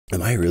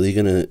Am I really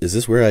gonna, is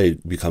this where I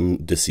become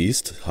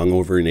deceased,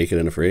 hungover, naked,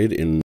 and afraid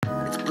in?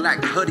 It's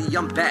Black Hoodie,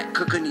 I'm back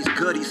cooking these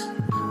goodies.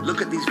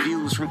 Look at these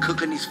views from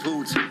cooking these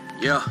foods,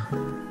 yeah.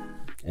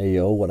 Hey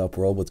yo, what up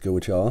world, what's good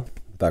with y'all?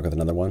 Back with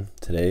another one.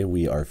 Today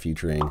we are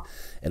featuring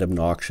an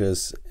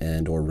obnoxious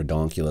and or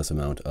redonkulous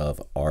amount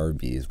of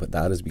Arbys, but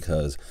that is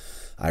because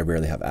I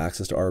rarely have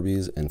access to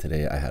Arbys, and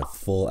today I had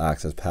full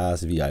access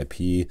pass,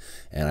 VIP,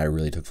 and I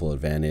really took full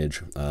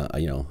advantage.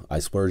 I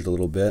splurged a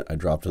little bit. I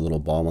dropped a little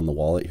bomb on the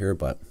wallet here,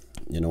 but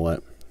you know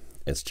what?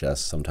 It's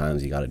just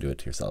sometimes you got to do it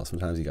to yourself.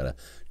 Sometimes you got to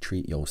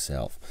treat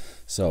yourself.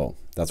 So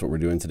that's what we're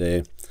doing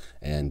today,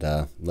 and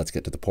let's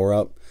get to the pour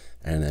up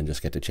and then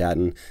just get to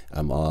chatting.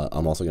 I'm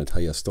also going to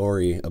tell you a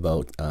story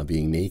about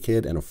being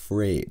naked and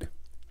afraid.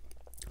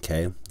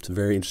 Okay, it's a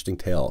very interesting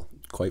tale,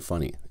 quite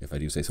funny if I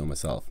do say so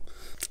myself.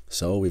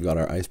 So we've got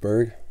our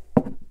iceberg.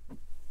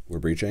 We're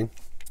breaching,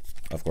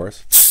 of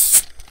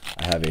course.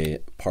 I have a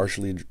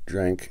partially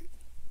drank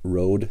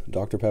road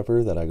Dr.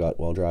 Pepper that I got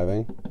while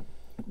driving,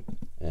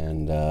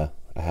 and I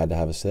had to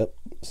have a sip,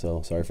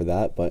 so sorry for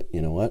that, but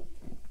you know what?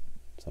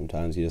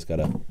 Sometimes you just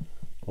gotta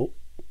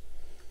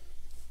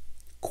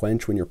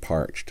quench when you're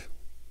parched.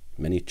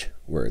 Many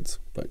words,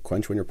 but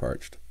quench when you're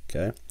parched,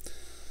 okay?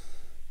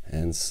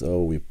 And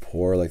so we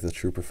pour like the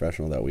true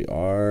professional that we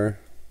are.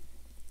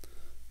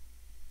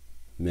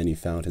 Many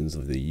fountains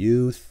of the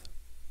youth,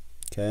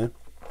 okay?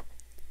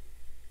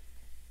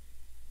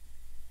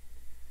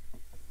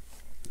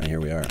 And here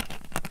we are.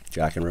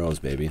 Jack and Rose,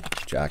 baby.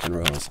 Jack and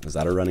Rose. Is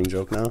that a running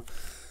joke now?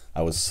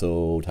 I was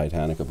so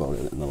Titanic about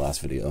it in the last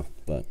video,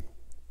 but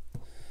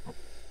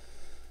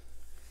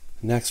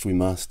next we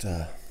must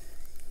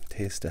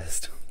taste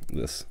test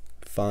this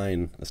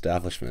fine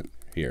establishment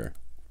here,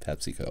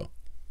 PepsiCo.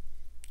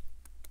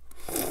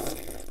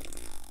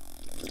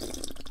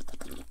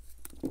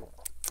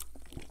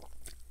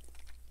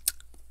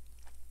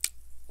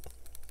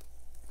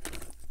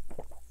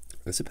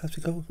 Is it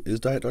PepsiCo? Is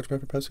Diet Dr.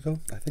 Pepper PepsiCo?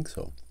 I think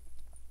so.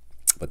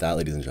 But that,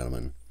 ladies and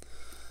gentlemen,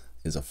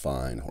 is a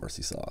fine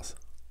horsey sauce,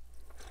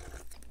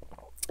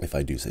 if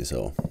I do say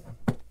so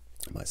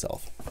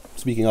myself.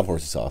 Speaking of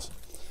horsey sauce,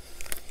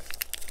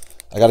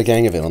 I got a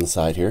gang of it on the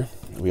side here.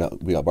 We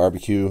got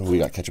barbecue, we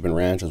got ketchup and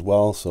ranch as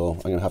well, so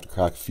I'm gonna have to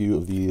crack a few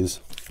of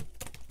these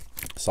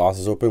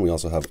sauces open. We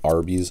also have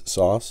Arbys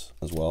sauce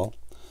as well.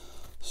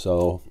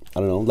 So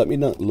I don't know, let me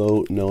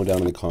know down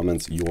in the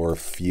comments your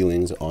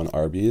feelings on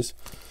Arbys,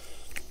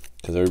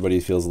 because everybody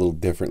feels a little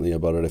differently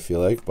about it, I feel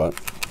like, but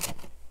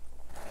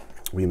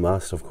we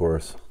must, of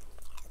course,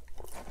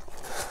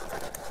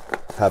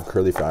 have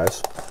curly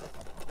fries.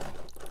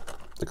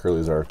 The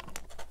curlies are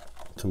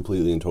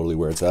completely and totally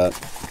where it's at.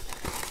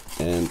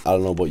 And I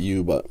don't know about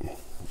you, but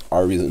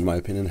Arbys, in my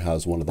opinion,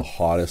 has one of the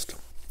hottest,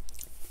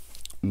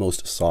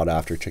 most sought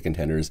after chicken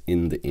tenders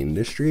in the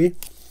industry.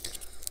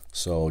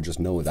 So just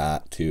know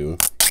that too.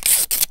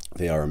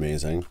 They are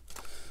amazing.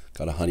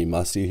 Got a honey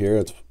musty here.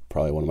 It's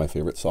probably one of my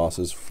favorite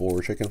sauces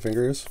for chicken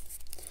fingers.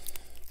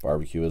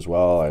 Barbecue as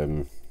well.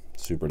 I'm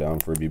super down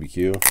for a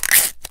BBQ.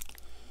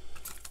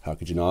 How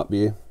could you not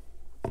be?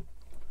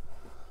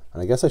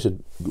 And I guess I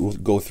should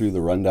go through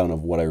the rundown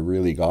of what I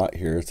really got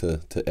here to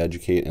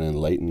educate and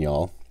enlighten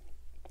y'all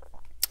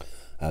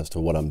as to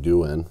what I'm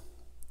doing.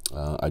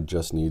 I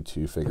just need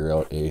to figure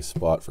out a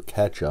spot for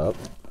ketchup.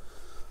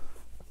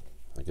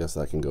 I guess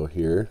that can go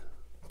here.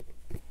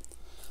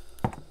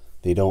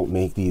 They don't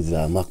make these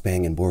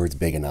mukbang boards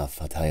big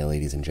enough, I'll tell you,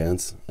 ladies and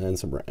gents. And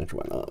some ranch,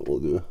 why not? We'll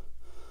do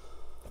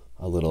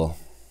a little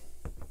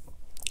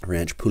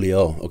ranch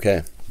pulio.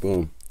 Okay,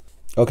 boom.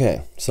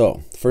 Okay,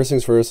 so first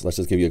things first, let's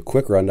just give you a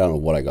quick rundown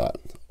of what I got.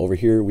 Over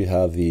here we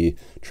have the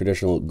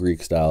traditional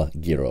Greek style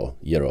gyro,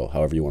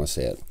 however you want to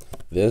say it.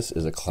 This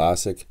is a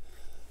classic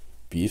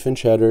beef and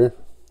cheddar.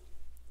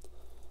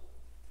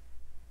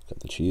 Got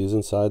the cheese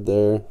inside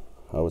there,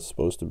 how it's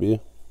supposed to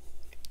be.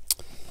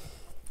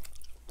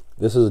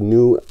 This is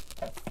new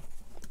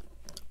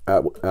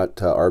at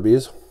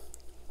Arbys,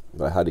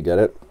 but I had to get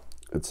it.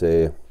 It's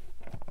a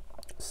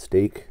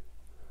steak,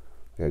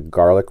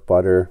 garlic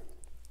butter,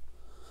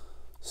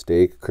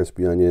 steak,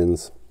 crispy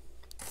onions.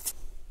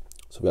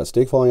 So we've got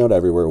steak falling out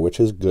everywhere,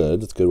 which is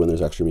good. It's good when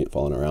there's extra meat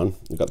falling around.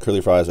 We've got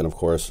curly fries, and of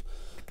course,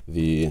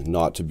 the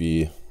not to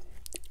be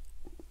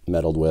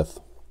meddled with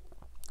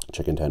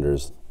chicken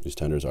tenders. These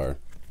tenders are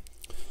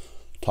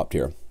top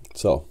tier.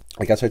 So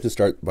I guess I should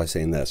start by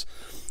saying this.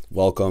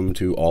 Welcome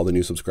to all the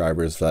new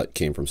subscribers that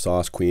came from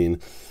Sauce Queen.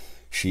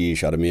 She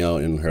shouted me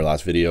out in her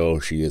last video.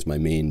 She is my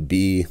main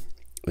B.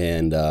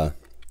 And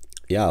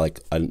yeah,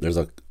 like there's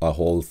a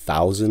whole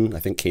 1,000, I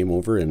think, came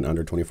over in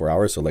under 24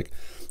 hours. So like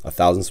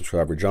 1,000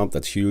 subscriber jump.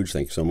 That's huge.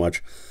 Thank you so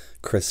much,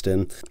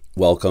 Kristen.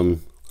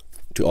 Welcome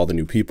to all the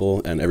new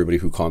people and everybody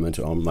who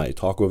commented on my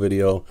taco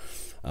video.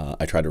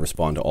 I try to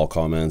respond to all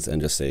comments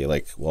and just say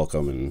like,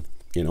 welcome, and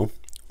you know,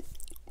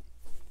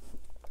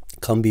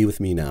 come be with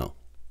me now.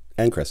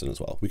 And Kristen as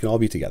well. We can all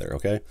be together,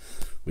 okay?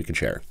 We can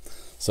share.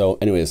 So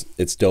anyways,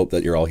 it's dope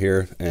that you're all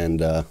here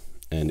and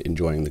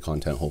enjoying the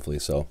content, hopefully.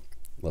 So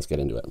let's get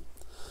into it.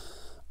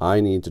 I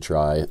need to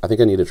try, I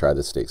think I need to try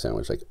this steak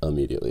sandwich like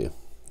immediately,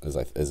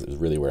 is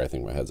really where I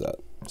think my head's at.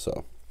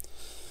 So,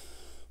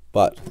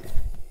 but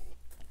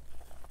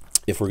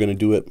if we're going to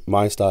do it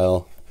my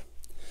style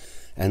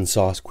and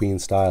Sauce Queen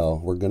style,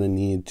 we're going to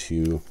need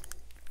to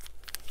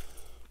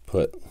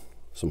put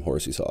some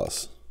horsey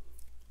sauce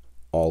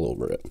all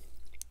over it.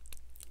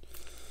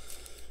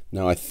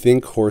 Now, I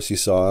think horsey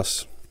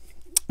sauce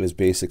is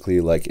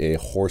basically like a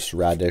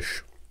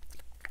horseradish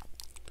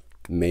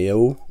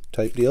mayo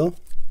type deal.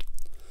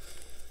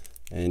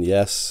 And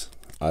yes,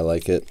 I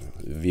like it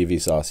Vivi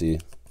saucy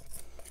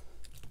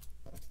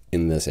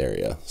in this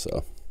area.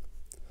 So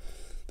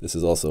this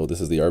is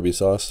the Arbys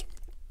sauce.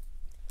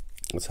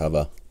 Let's have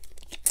a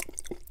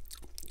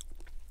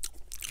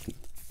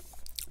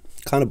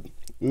kind of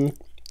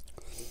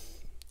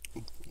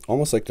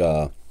almost like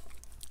a,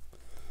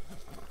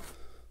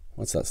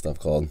 what's that stuff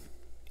called?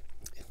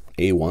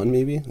 A1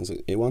 maybe? Is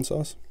it A1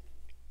 sauce?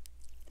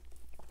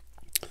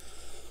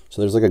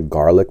 So there's like a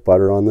garlic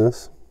butter on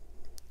this,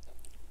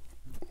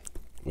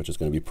 which is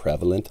going to be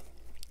prevalent,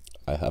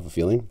 I have a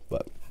feeling,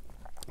 but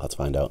let's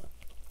find out.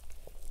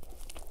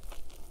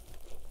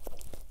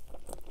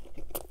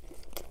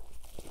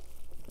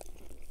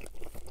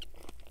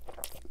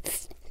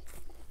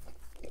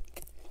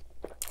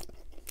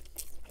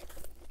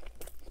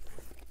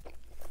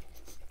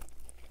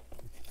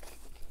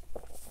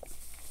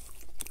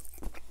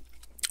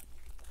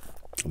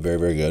 Very,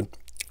 very good.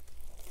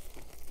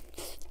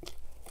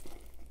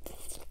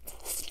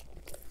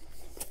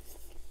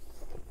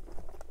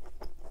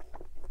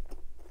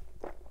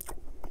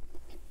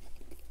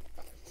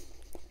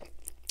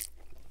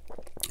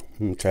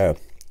 Okay.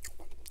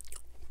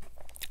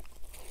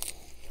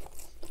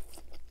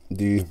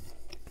 The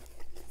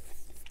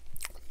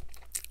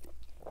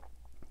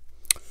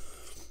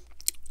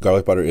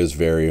garlic butter is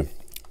very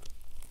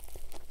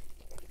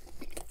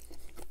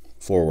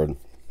forward.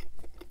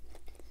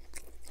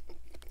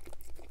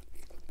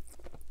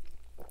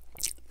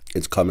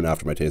 It's coming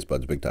after my taste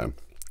buds big time.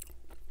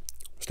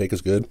 Steak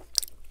is good.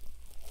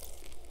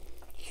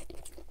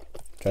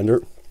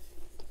 Tender.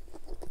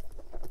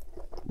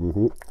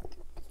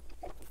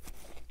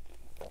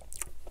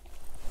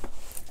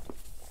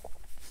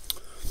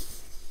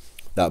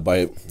 That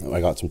bite, I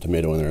got some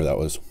tomato in there. That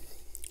was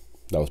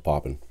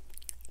popping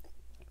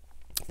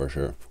for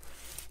sure.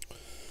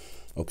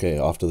 Okay,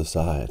 off to the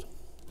side.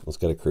 Let's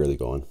get a curly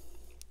going.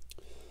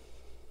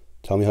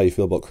 Tell me how you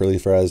feel about curly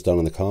fries down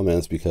in the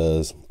comments,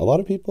 because a lot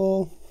of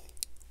people,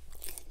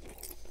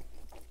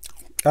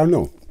 I don't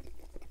know,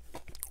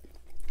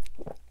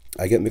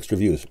 I get mixed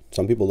reviews.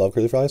 Some people love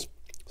curly fries,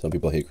 some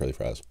people hate curly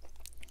fries.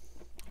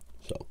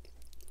 So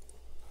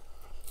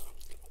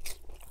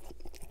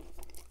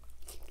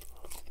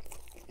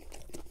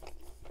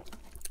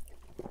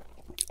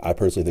I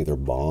personally think they're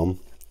bomb,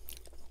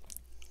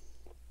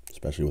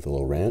 especially with a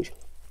little ranch.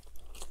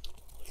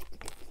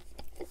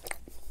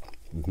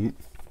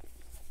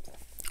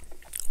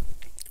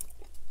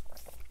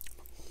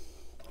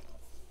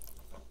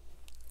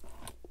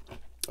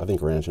 I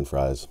think ranch and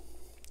fries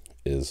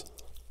is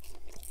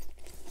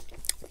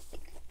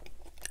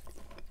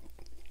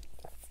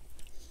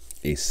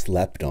a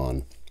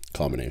slept-on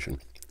combination.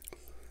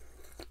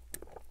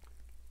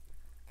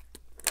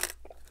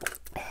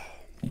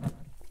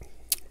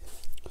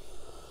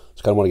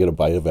 Just kind of want to get a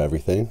bite of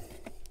everything,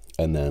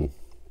 and then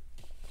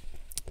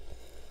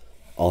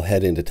I'll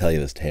head in to tell you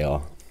this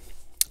tale.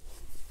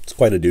 It's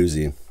quite a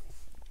doozy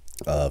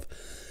of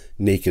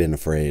Naked and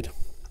Afraid.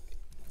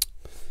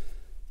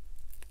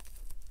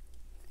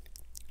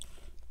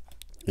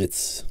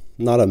 It's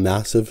not a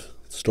massive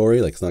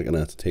story, like it's not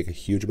gonna take a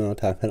huge amount of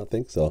time, I don't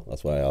think, so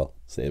that's why I'll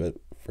save it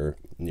for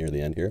near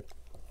the end here.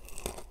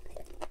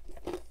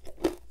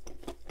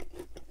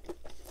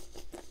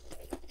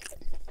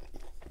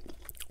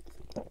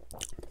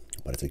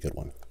 But it's a good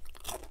one.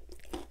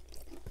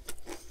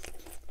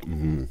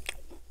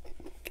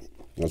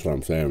 That's what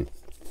I'm saying.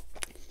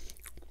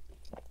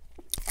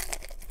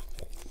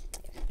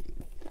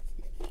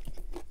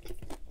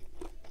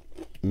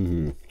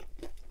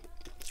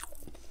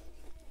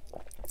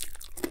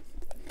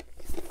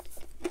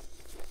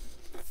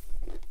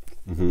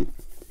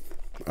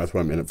 That's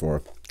what I'm in it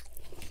for.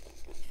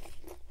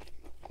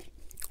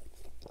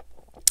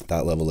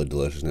 That level of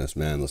deliciousness,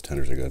 man, those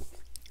tenders are good.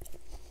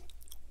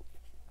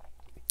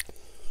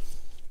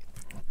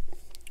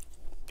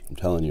 I'm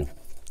telling you,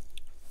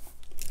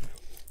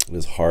 it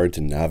is hard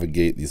to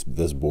navigate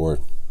this board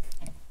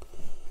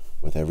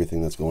with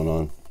everything that's going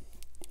on.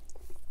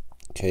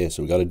 Okay,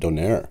 so we got a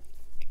donaire.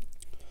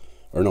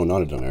 Or no,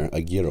 not a donaire,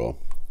 a gyro.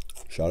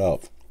 Shout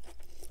out.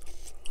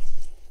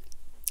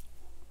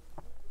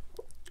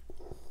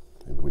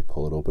 Maybe we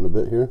pull it open a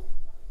bit here.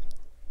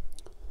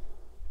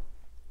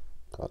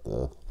 Got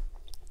the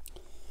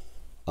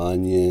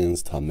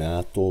onions,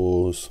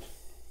 tomatoes.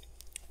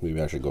 Maybe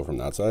I should go from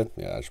that side.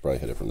 Yeah, I should probably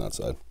hit it from that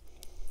side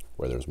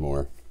where there's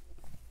more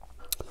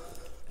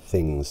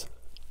things.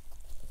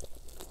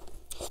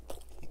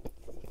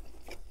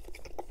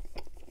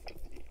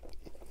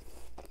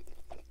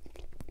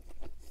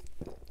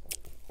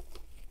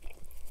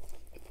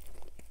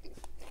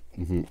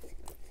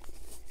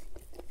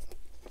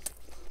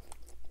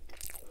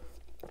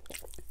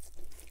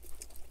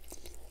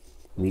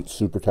 Meat's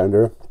super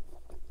tender.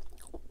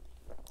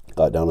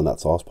 Got down in that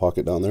sauce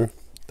pocket down there.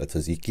 That's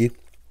tzatziki.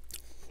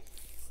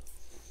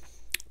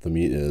 The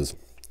meat is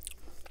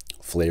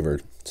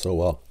flavored so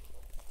well.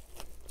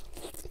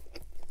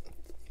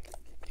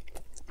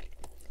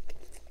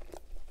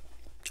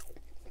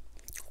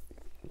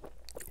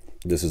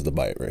 This is the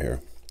bite right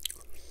here.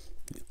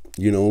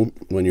 You know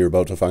when you're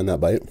about to find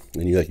that bite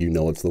and you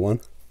know it's the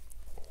one.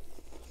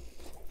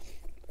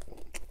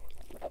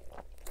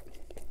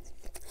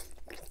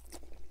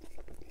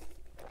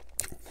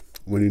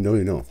 When you know,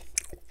 you know.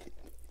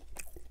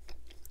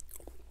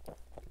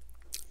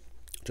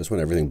 Just when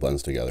everything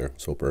blends together,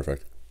 so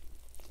perfect.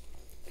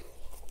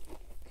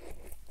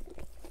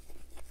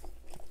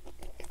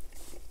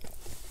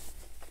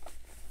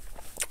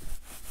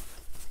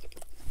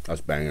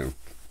 That's banging.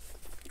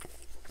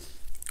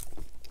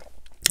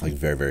 Like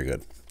very, very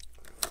good.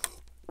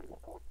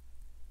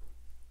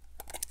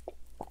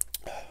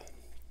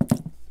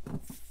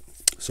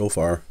 So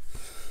far,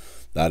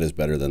 that is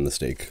better than the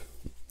steak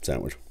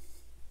sandwich.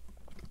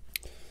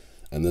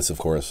 And this, of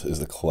course, is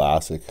the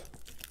classic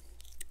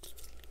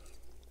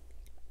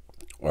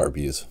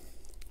Arbys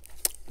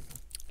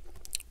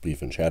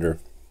beef and cheddar.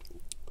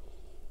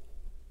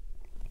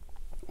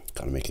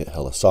 Gotta make it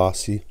hella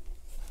saucy.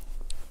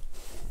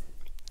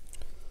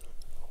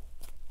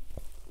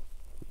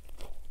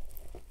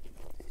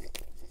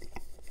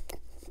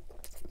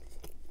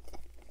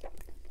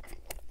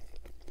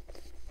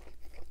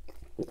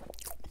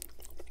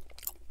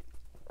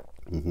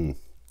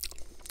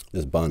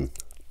 This bun,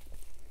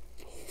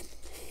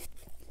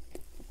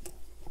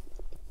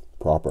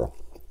 proper.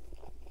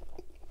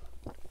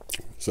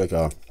 It's like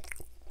a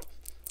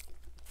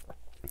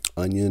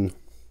onion,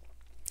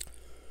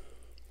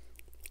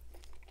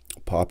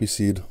 poppy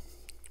seed,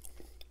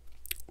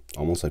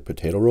 almost like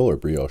potato roll or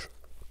brioche.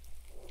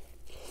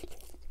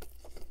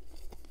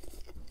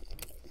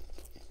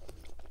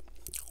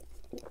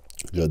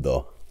 Good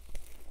though.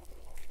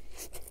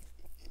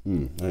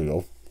 There you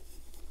go.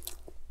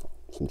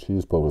 Some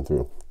cheese poking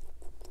through.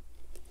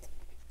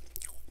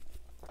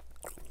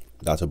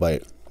 That's a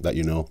bite that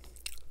you know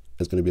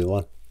is going to be the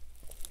one.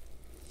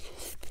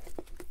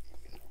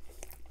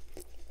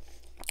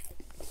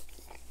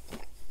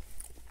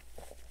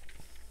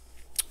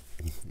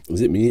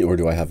 Is it me or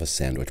do I have a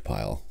sandwich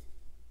pile?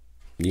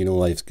 You know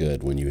life's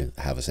good when you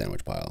have a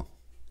sandwich pile.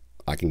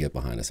 I can get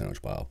behind a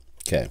sandwich pile.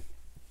 Okay.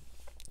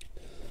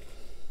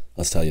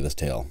 Let's tell you this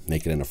tale.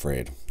 Naked and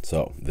Afraid.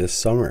 So this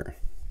summer,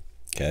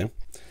 okay,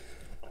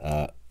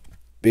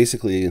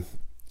 basically,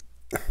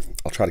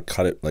 I'll try to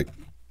cut it like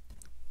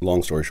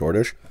long story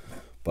shortish,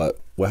 but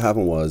what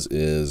happened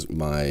is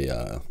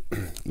my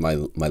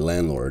my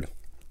landlord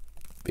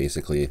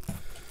basically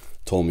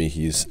told me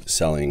he's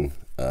selling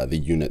the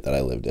unit that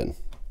I lived in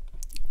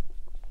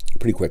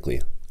pretty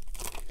quickly.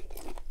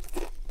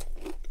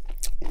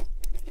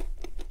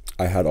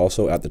 I had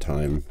also at the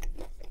time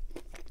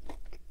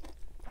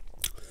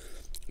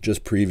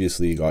just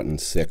previously gotten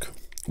sick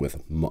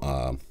with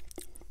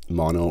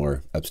mono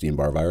or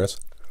Epstein-Barr virus.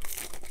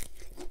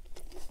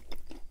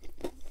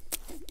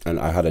 And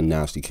I had a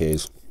nasty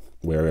case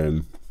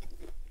wherein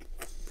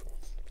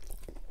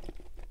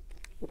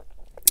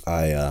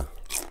it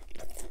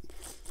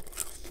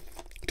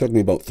took me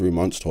about 3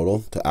 months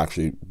total to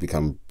actually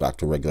become back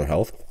to regular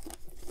health.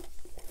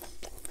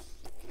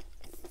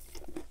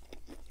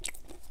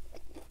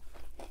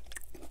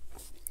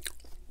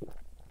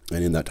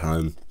 And in that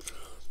time,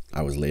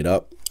 I was laid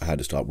up. I had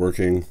to stop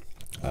working.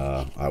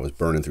 I was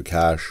burning through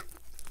cash,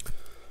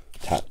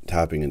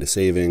 tapping into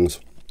savings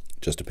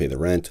just to pay the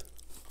rent.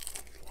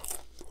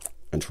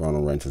 And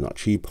Toronto rent is not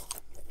cheap.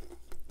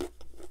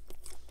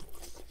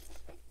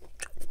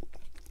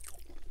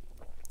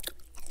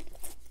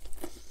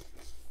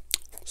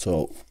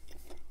 So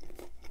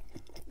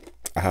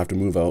I have to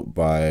move out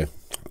by, I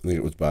think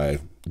it was by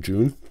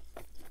June.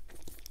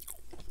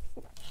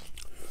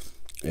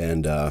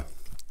 And I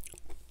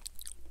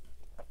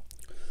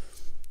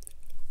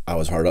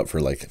was hard up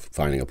for like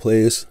finding a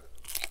place.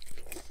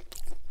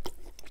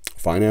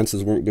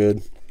 Finances weren't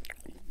good.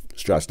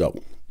 Stressed out.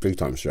 Big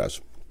time stress.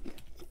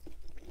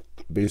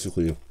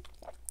 Basically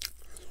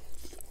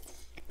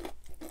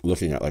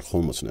looking at like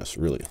homelessness,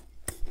 really.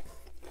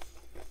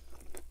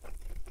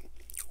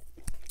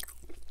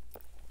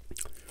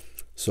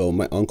 So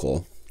my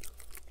uncle,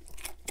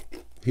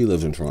 he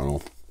lives in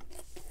Toronto,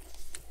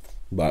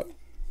 but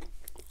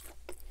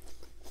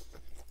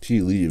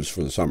he leaves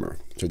for the summer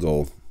to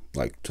go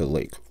like to the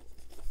lake.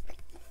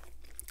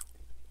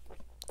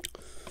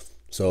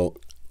 So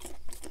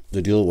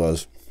the deal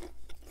was,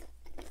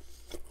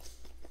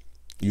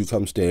 you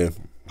come stay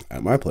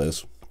at my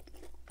place,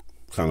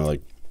 kind of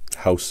like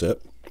house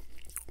sit,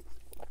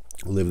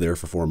 live there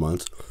for 4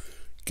 months,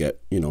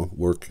 get,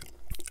 work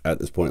at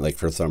this point, like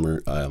for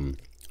summer,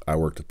 I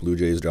worked at Blue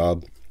Jays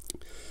job,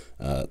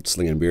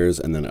 slinging beers,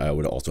 and then I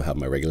would also have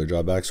my regular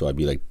job back, so I'd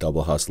be like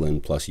double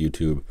hustling plus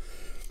YouTube,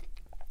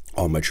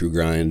 on my true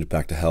grind,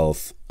 back to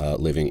health,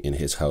 living in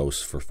his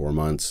house for 4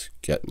 months,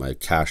 get my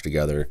cash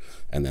together,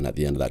 and then at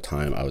the end of that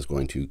time, I was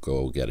going to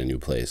go get a new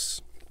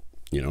place,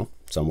 you know,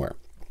 somewhere.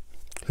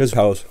 His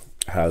house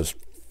has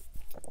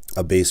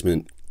a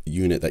basement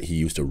unit that he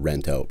used to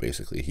rent out,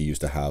 basically. He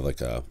used to have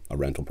like a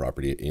rental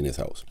property in his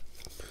house.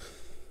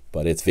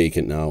 But it's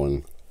vacant now,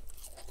 and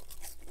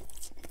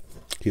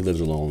he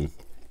lives alone.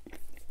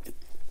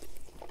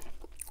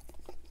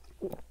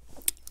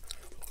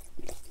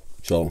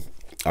 So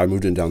I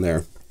moved in down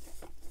there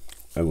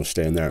and was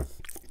staying there.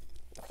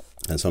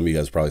 And some of you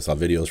guys probably saw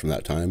videos from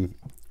that time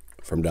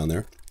from down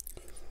there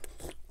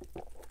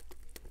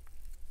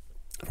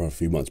from a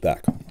few months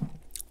back.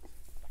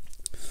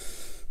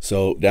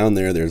 So down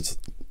there, it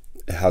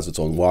has its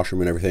own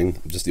washroom and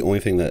everything. Just the only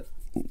thing that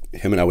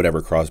him and I would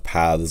ever cross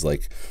paths,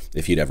 like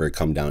if he'd ever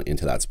come down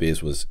into that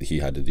space, was he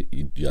had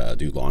to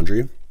do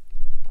laundry,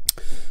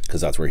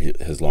 because that's where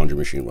his laundry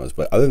machine was.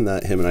 But other than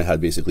that, him and I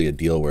had basically a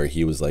deal where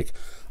he was like,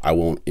 I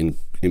won't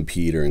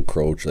impede or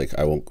encroach, like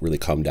I won't really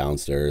come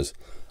downstairs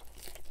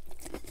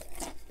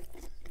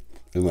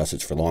unless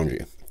it's for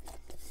laundry.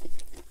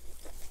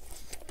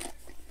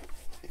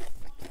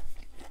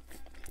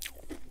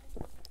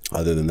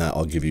 Other than that,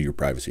 I'll give you your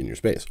privacy in your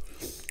space,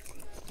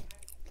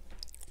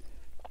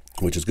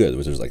 which is good,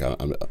 which is like,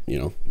 I'm, you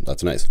know,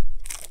 that's nice.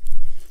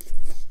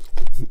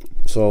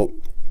 So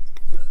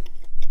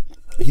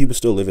he was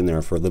still living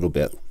there for a little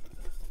bit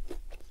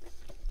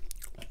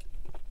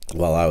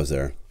while I was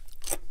there.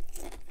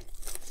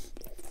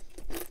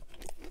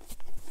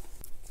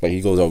 But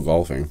he goes out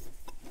golfing.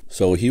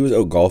 So he was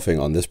out golfing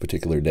on this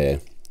particular day,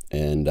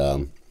 and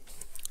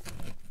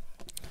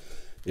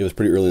it was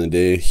pretty early in the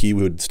day. He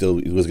was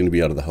going to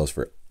be out of the house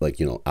for like,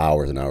 you know,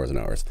 hours and hours and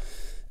hours.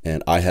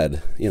 And I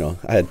had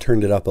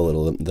turned it up a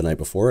little the night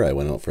before. I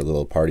went out for a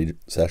little party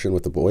session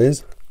with the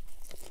boys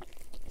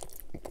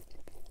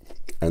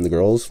and the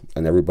girls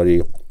and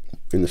everybody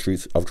in the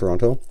streets of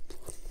Toronto.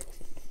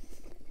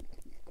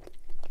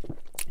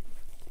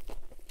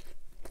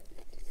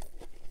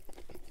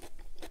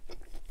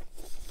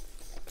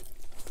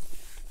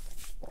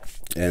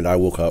 And I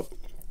woke up,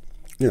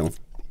 you know,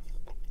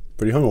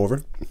 pretty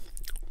hungover.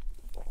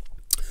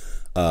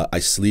 I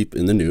sleep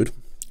in the nude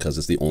because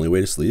it's the only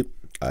way to sleep.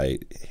 I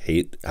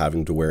hate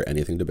having to wear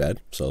anything to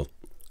bed. So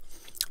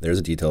there's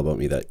a detail about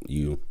me that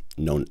you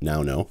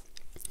now know.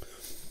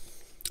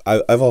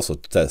 I've also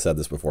said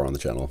this before on the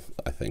channel,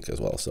 I think,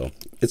 as well. So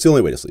it's the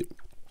only way to sleep.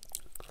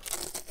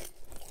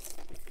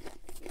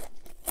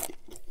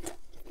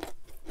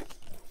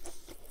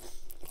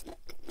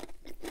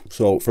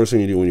 So first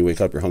thing you do when you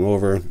wake up, you're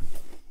hungover.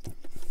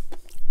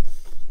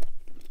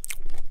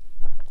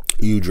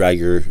 You drag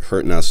your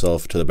hurting ass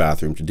self to the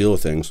bathroom to deal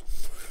with things.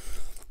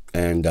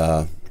 And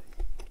so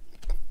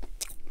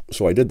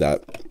I did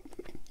that.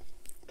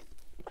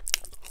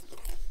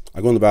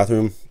 I go in the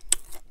bathroom.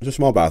 It's a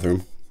small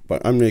bathroom,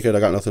 but I'm naked. I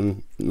got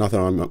nothing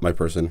on my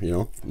person, you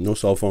know, no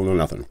cell phone, no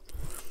nothing.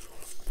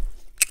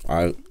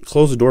 I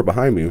close the door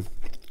behind me,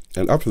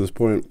 and up to this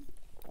point,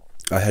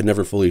 I had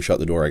never fully shut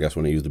the door, I guess,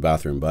 when I used the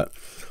bathroom, but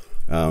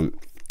I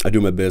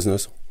do my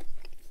business,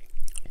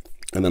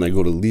 and then I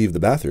go to leave the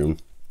bathroom,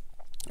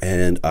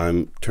 and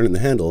I'm turning the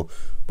handle,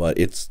 but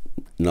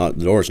the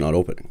door's not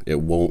opening.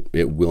 It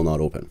will not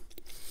open.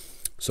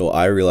 So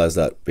I realized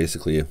that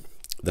basically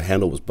the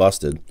handle was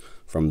busted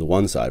from the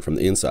one side, from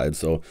the inside.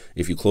 So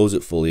if you close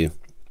it fully,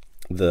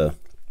 the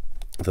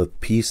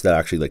piece that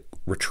actually like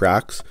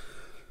retracts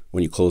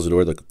when you close the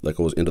door, like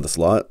goes into the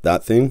slot,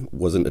 that thing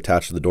wasn't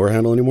attached to the door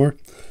handle anymore.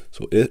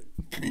 So it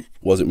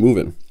wasn't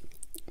moving.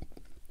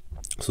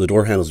 So the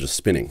door handle's just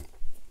spinning.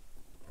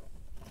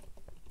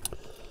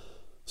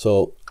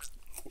 So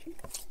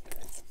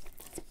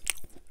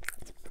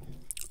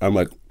I'm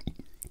like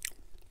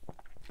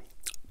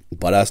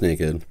butt ass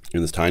naked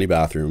in this tiny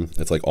bathroom.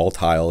 It's like all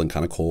tile and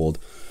kind of cold.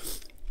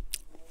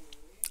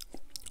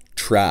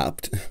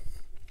 Trapped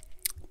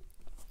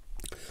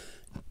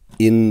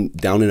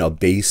down in a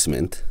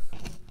basement.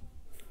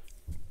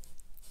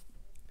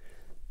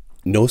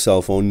 No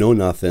cell phone, no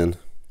nothing.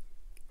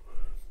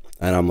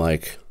 And I'm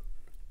like,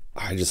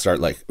 I just start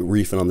like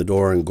reefing on the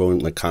door and going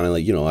like kind of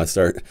like, you know, I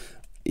start,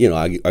 you know,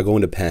 I go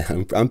into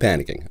I'm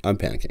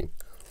panicking.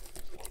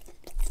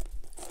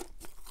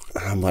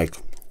 I'm like,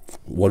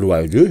 what do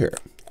I do here?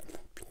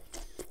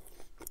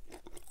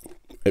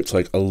 It's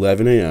like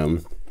 11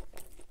 a.m.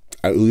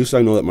 At least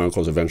I know that my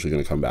uncle's eventually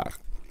going to come back.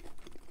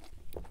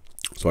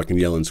 So I can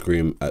yell and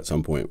scream at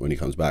some point when he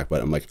comes back.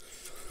 But I'm like,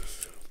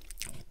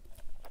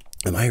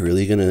 am I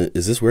really going to...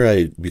 Is this where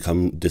I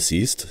become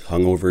deceased,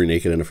 hungover,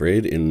 naked, and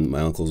afraid in my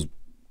uncle's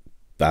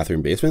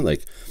bathroom basement?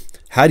 Like,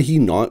 had he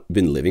not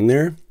been living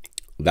there,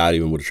 that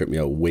even would have tripped me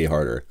out way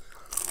harder.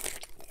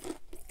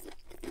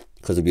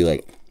 Because it'd be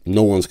like,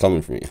 no one's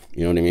coming for me.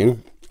 You know what I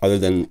mean? Other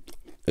than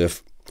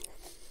if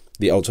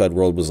the outside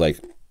world was like,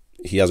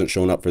 he hasn't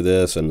shown up for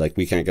this and like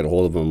we can't get a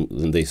hold of him,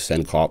 then they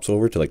send cops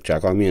over to like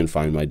check on me and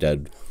find my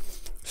dead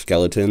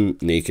skeleton,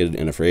 naked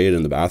and afraid,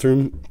 in the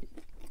bathroom.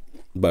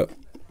 But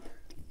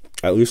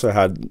at least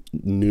I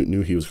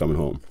knew he was coming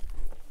home.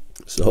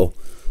 So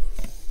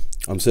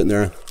I'm sitting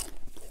there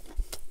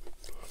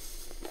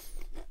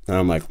and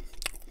I'm like,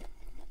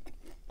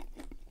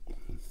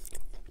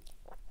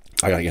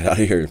 I gotta get out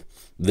of here.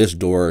 This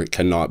door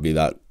cannot be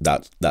that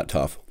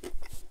tough.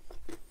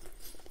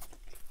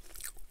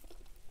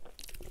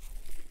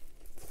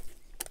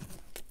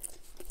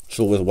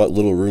 So with what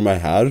little room I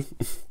had,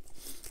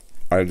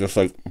 I just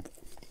like,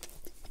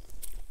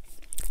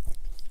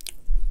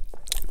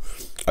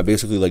 I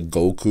basically like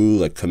Goku,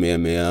 like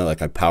Kamehameha,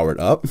 like I powered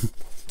up.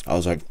 I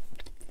was like,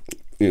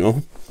 you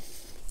know,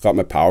 got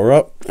my power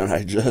up and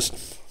I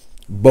just,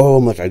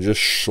 boom, like I just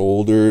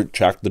shoulder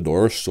checked the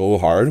door so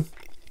hard.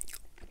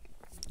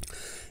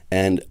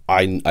 And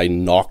I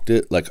knocked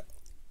it, like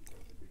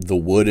the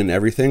wood and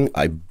everything,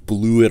 I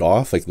blew it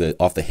off, like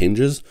off the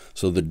hinges.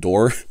 So the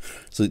door,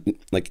 so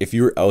like if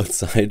you were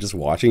outside just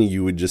watching,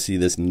 you would just see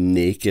this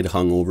naked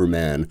hungover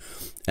man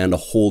and a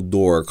whole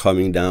door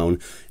coming down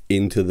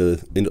onto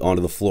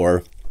the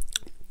floor.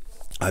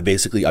 I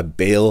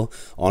bail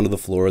onto the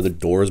floor, the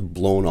door is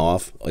blown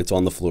off, it's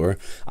on the floor.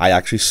 I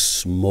actually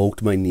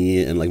smoked my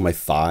knee and like my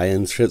thigh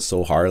and shit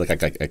so hard,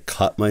 like I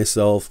cut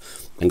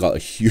myself and got a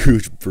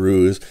huge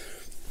bruise.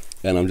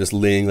 And I'm just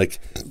laying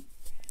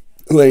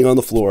on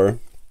the floor,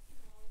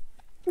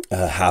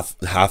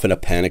 half in a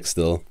panic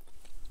still,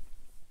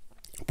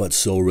 but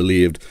so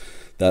relieved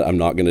that I'm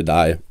not gonna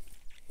die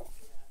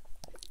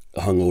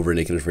hungover,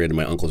 naked, and afraid in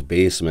my uncle's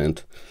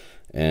basement,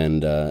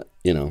 and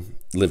you know,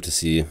 live to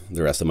see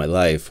the rest of my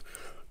life.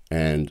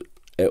 And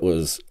I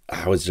was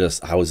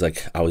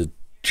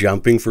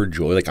jumping for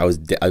joy, like I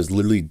was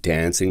literally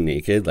dancing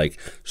naked, like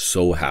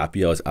so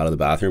happy I was out of the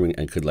bathroom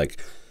and could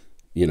like,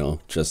 you know,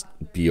 just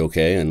be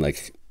okay and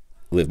like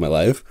live my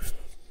life.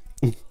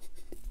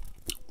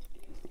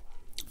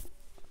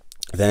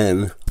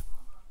 Then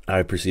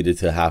I proceeded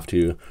to have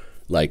to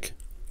like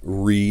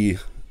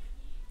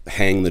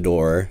hang the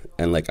door,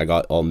 and like I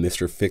got all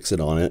Mr. Fix-It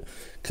on it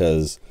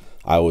because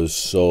I was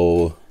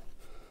so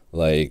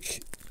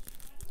like,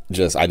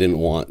 just I didn't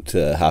want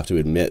to have to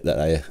admit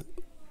that I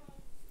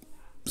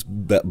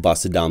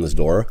busted down this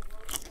door.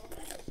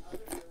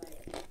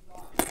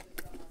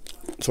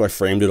 So I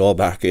framed it all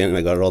back in and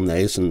I got it all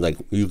nice, and like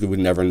you would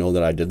never know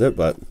that I did it,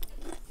 but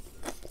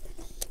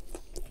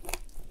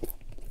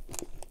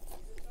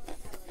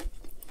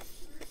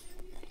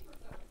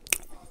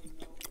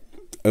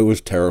it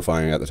was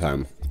terrifying at the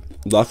time.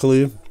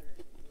 Luckily,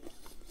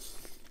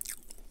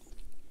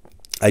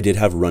 I did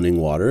have running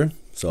water,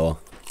 so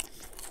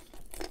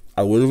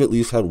I would have at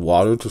least had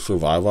water to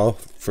survive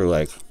off for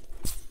like,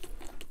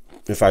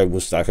 if I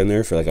was stuck in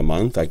there for like a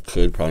month, I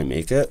could probably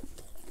make it.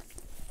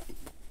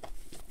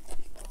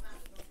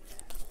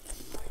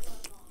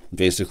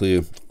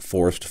 Basically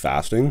forced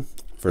fasting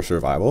for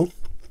survival.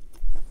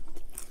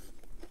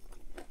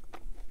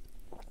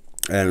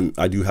 And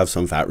I do have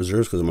some fat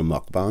reserves because I'm a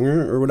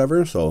mukbanger or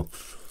whatever, so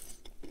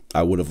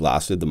I would have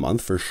lasted the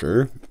month for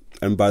sure.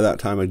 And by that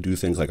time I do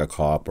think like a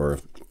cop or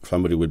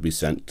somebody would be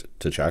sent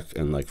to check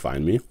and like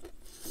find me.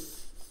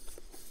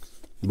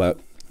 But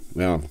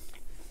yeah,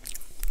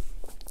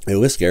 it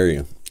was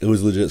scary. It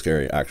was legit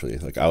scary actually.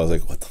 Like I was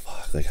like, what the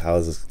fuck? Like how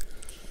is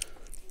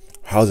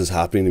this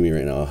happening to me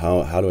right now?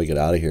 How do I get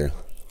out of here?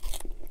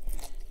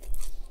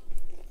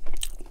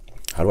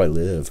 How do I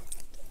live?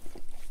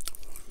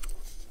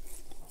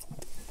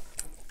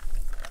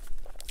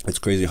 It's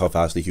crazy how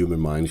fast the human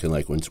mind can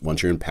like,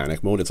 once you're in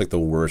panic mode, it's like the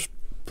worst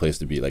place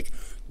to be. Like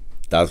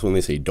that's when they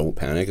say don't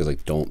panic, is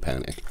like don't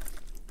panic.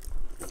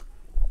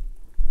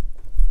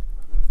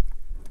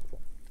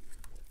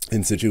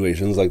 In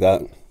situations like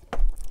that,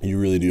 you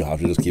really do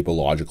have to just keep a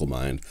logical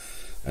mind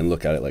and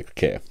look at it like,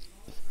 okay,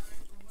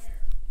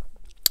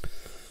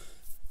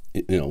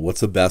 you know,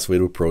 what's the best way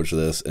to approach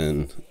this,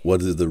 and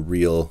what is the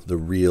real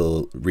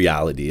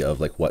reality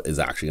of like what is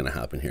actually going to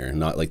happen here,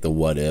 not like the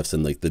what ifs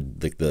and like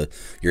the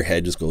your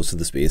head just goes to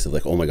the space of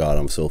like, oh my god,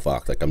 I'm so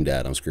fucked, like I'm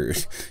dead, I'm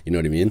screwed. You know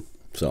what I mean?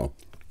 So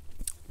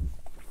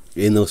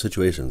in those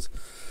situations,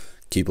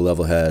 keep a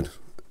level head,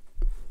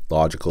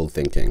 logical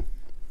thinking,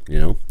 you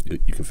know,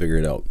 you can figure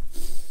it out.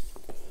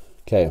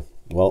 Okay,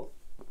 well,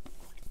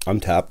 I'm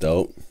tapped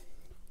out.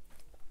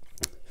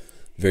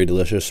 Very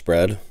delicious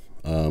spread.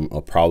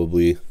 I'll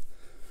probably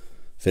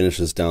finish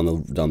this down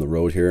the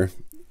road here,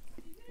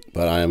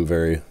 but I am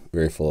very,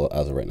 very full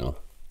as of right now,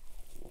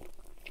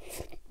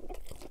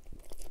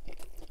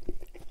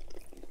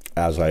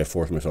 as I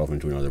force myself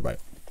into another bite.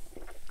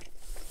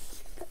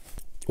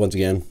 Once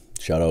again,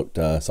 shout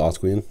out Sauce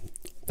Queen.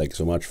 Thank you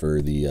so much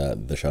for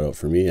the shout out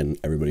for me and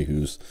everybody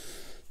who's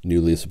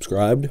newly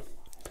subscribed.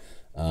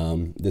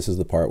 This is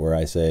the part where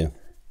I say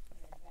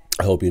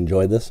I hope you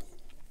enjoyed this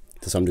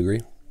to some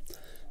degree,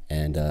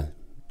 and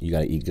you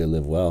gotta eat good,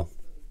 live well,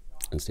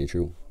 and stay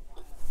true.